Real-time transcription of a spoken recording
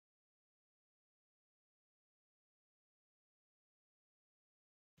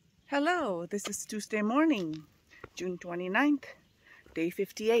Hello, this is Tuesday morning, June 29th, day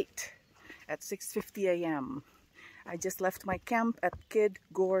 58 at 6:50 a.m. I just left my camp at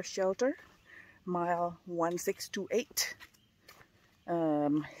Gore shelter, mile 1628.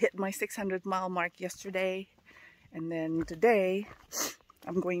 Hit my 600-mile mark yesterday, and then today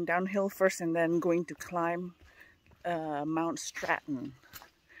I'm going downhill first and then going to climb Mount Stratton.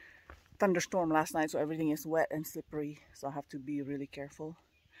 Thunderstorm last night, so everything is wet and slippery, so I have to be really careful.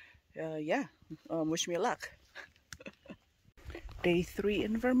 Wish me luck. Day 3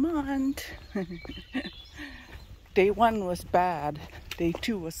 in Vermont. Day 1 was bad. Day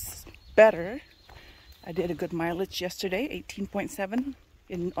 2 was better. I did a good mileage yesterday, 18.7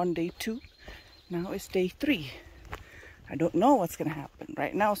 on day 2. Now it's day 3. I don't know what's gonna happen.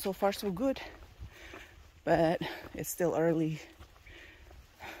 Right now, so far so good, but it's still early.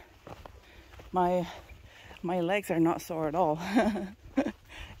 My legs are not sore at all.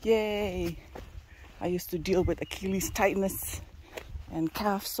 Yay! I used to deal with Achilles tightness and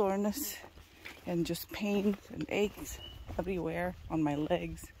calf soreness and just pains and aches everywhere on my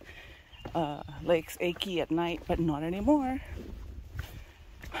legs. Legs achy at night, but not anymore.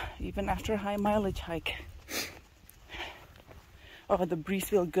 Even after a high mileage hike. Oh, the breeze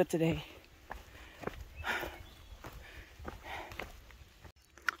feels good today.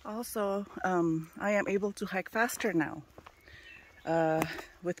 Also, I am able to hike faster now.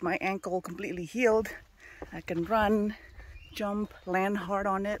 With my ankle completely healed, I can run, jump, land hard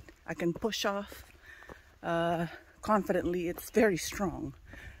on it. I can push off confidently. It's very strong,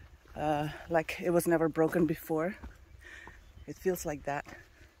 like it was never broken before. It feels like that.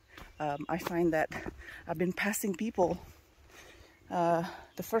 I find that I've been passing people.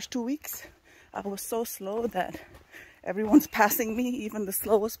 The first 2 weeks, I was so slow that everyone's passing me. Even the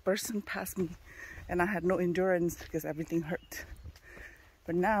slowest person passed me, and I had no endurance because everything hurt.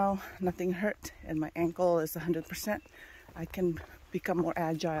 But now nothing hurt and my ankle is 100%. I can become more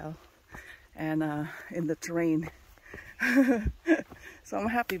agile and in the terrain. So I'm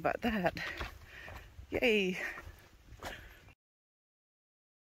happy about that. Yay!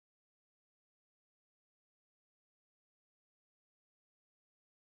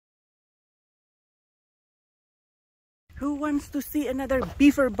 Who wants to see another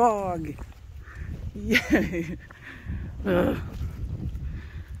beaver bog? Yay!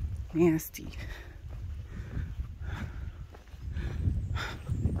 Nasty.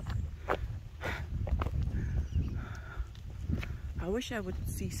 I wish I would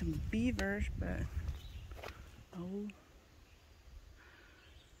see some beavers, but oh.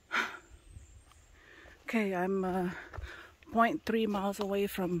 Okay, I'm 0.3 miles away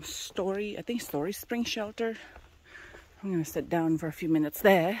from Story Spring Shelter. I'm gonna sit down for a few minutes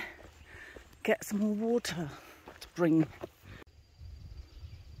there, get some water to bring.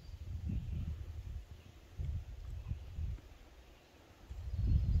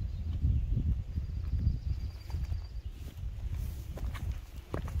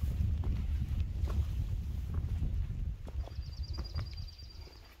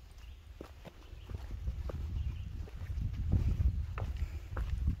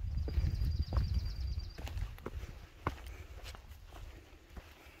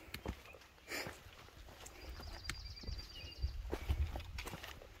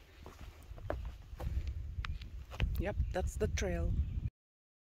 Yep, that's the trail.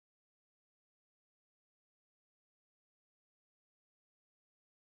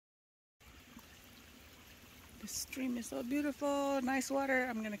 The stream is so beautiful, nice water.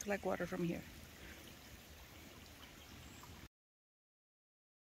 I'm gonna collect water from here.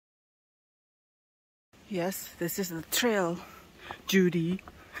 Yes, this is the trail, Judy.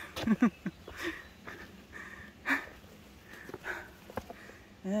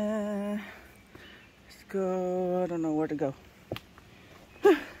 Let's go, I don't know where to go.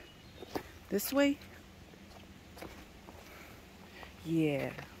 This way?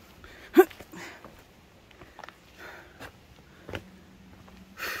 Yeah.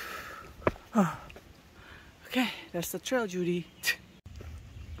 Okay, that's the trail, Judy.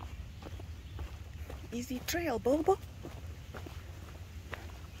 Easy trail, Bobo.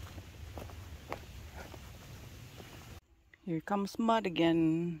 Here comes mud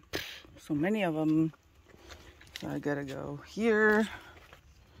again. So many of them. So I gotta go here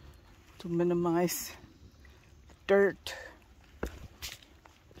to minimize dirt.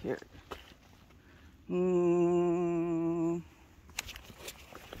 Here.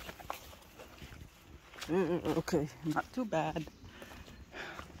 Okay, not too bad.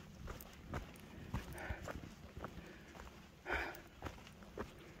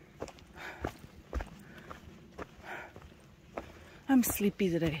 I'm sleepy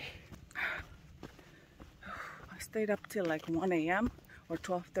today. Stayed up till like 1 a.m. or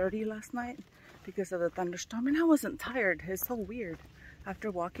 12:30 last night because of the thunderstorm, and I wasn't tired. It's so weird. After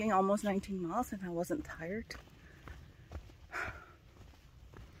walking almost 19 miles and I wasn't tired.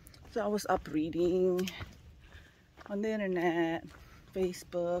 So I was up reading on the internet,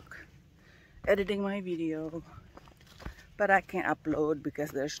 Facebook, editing my video, but I can't upload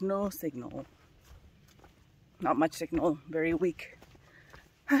because there's no signal. Not much signal, very weak.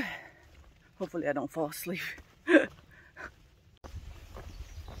 Hopefully I don't fall asleep.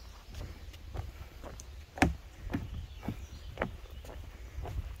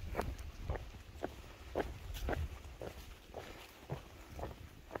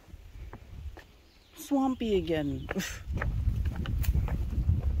 Swampy again.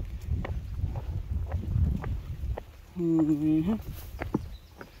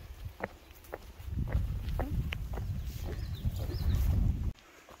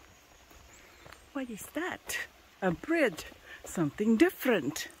 What is that? A bridge. Something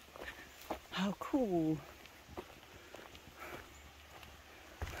different. How cool.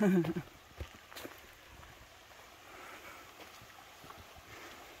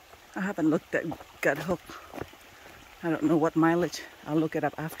 I haven't looked at Gut Hook. I don't know what mileage. I'll look it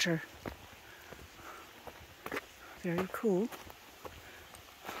up after. Very cool.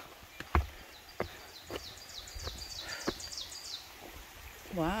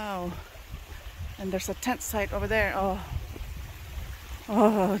 Wow. And there's a tent site over there.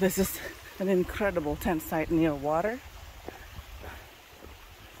 Oh, this is an incredible tent site near water.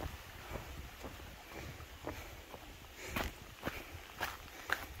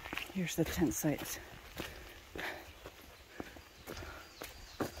 Here's the tent site.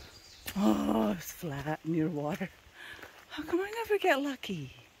 Oh, it's flat near water. How come I never get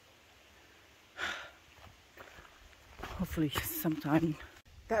lucky? Hopefully sometime.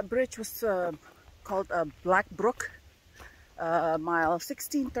 That bridge was called Black Brook, mile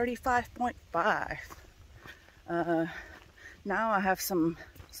 1635.5. Now I have some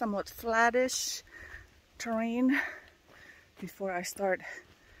somewhat flattish terrain before I start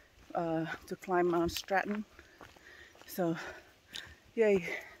to climb Mount Stratton. So, yay.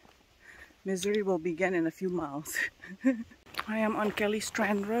 Misery will begin in a few miles. I am on Kelly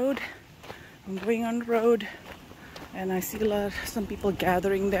Strand Road. I'm going on the road and I see some people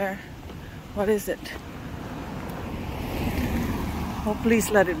gathering there. What is it? Oh,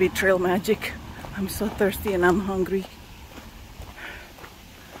 please let it be trail magic. I'm so thirsty and I'm hungry.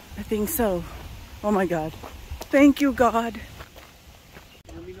 I think so. Oh my God. Thank you, God.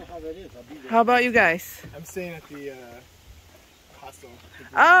 Let me know how that is. I'll be there. How about you guys? I'm staying at the hostel.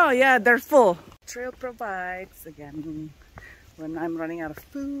 Oh yeah, they're full. Trail provides again. When I'm running out of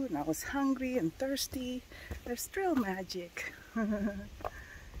food and I was hungry and thirsty, there's trail magic.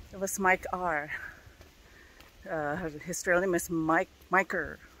 It was Mike R. His trail name is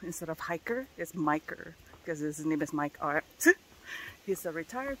Miker. Instead of hiker, it's Miker because his name is Mike R. He's a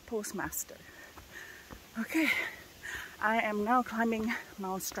retired postmaster. Okay, I am now climbing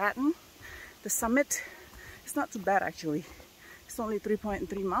Mount Stratton. The summit is not too bad actually. It's only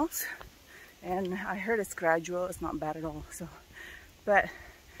 3.3 miles. And I heard it's gradual, it's not bad at all. So, but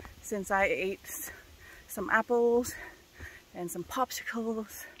since I ate some apples and some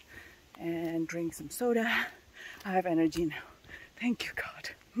popsicles and drank some soda, I have energy now. Thank you, God.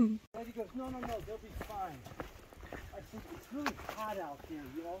 Lady goes, no, they'll be fine. I said, it's really hot out there,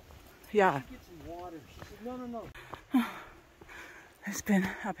 you know? Yeah. Get some water. She said, no. It's been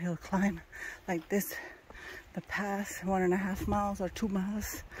an uphill climb like this the past 1.5 miles or 2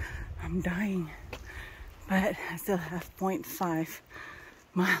 miles. I'm dying, but I still have 0.5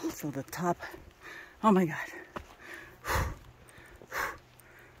 miles to the top. Oh my God.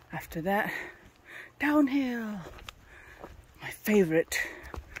 After that, downhill. My favorite.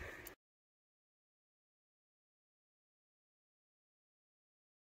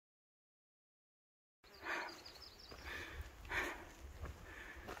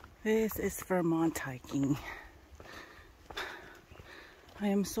 This is Vermont hiking. I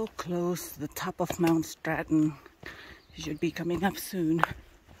am so close to the top of Mount Stratton. It should be coming up soon,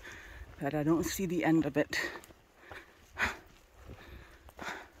 but I don't see the end of it.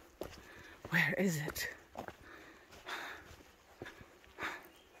 Where is it?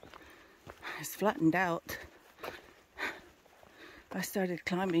 It's flattened out. I started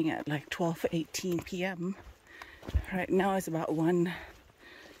climbing at like 12:18 p.m. Right now it's about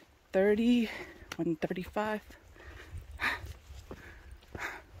 1:30, 1:35.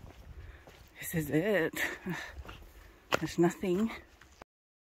 This is it. There's nothing.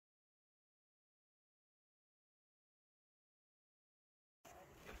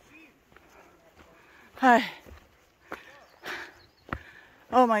 Hi.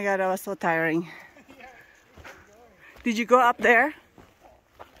 Oh my God, that was so tiring. Did you go up there?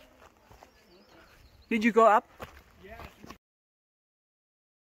 Did you go up?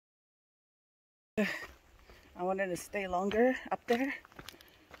 I wanted to stay longer up there.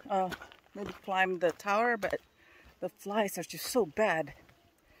 Maybe climb the tower, but the flies are just so bad.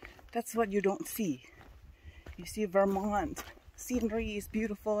 That's what you don't see. You see Vermont. Scenery is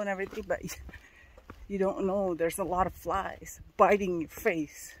beautiful and everything, but you don't know there's a lot of flies biting your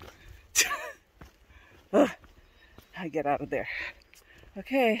face. I get out of there.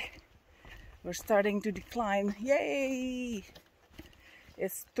 Okay, we're starting to decline. Yay!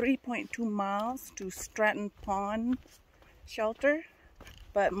 It's 3.2 miles to Stratton Pond Shelter,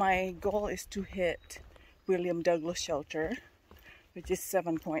 but my goal is to hit William Douglas Shelter, which is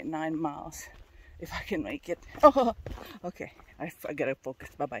 7.9 miles, if I can make it. Oh, okay, I gotta focus.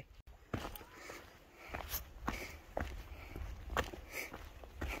 Bye-bye.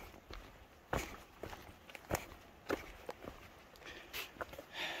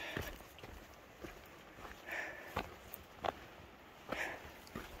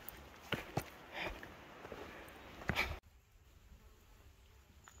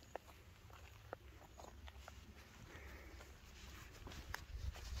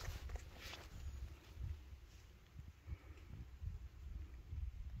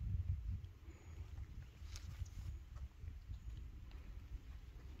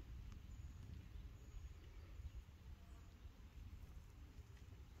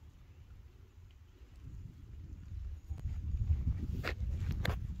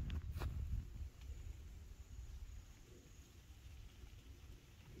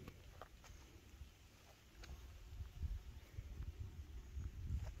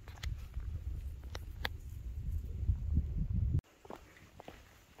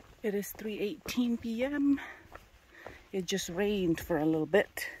 It is 3:18 p.m. It just rained for a little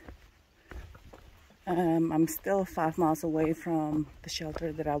bit. I'm still 5 miles away from the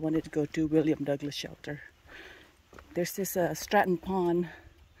shelter that I wanted to go to, William Douglas Shelter. There's this Stratton Pond,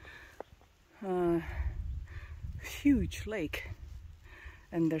 huge lake,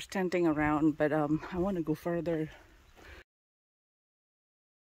 and there's tenting around, but I want to go further.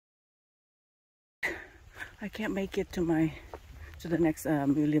 I can't make it to the next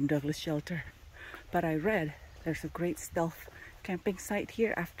William Douglas Shelter, but I read there's a great stealth camping site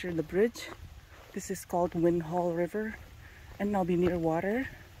here after the bridge. This is called Winhall River, and I'll be near water.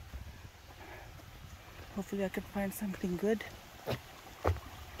 Hopefully I can find something good.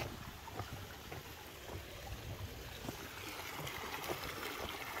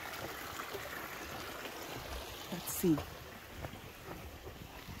 Let's see.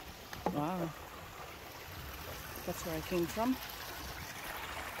 Wow. That's where I came from.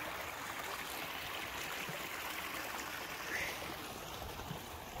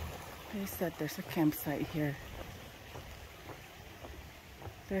 They said there's a campsite here.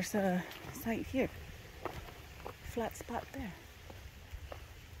 There's a site here. Flat spot there.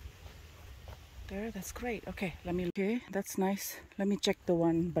 There, that's great. Okay, okay, that's nice. Let me check the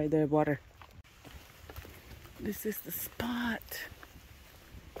one by the water. This is the spot.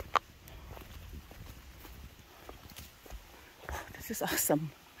 Oh, this is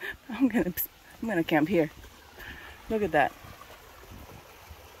awesome. I'm gonna camp here. Look at that.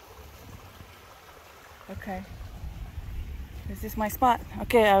 Okay, this is my spot.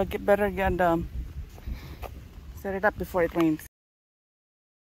 Okay, I'll better get set it up before it rains.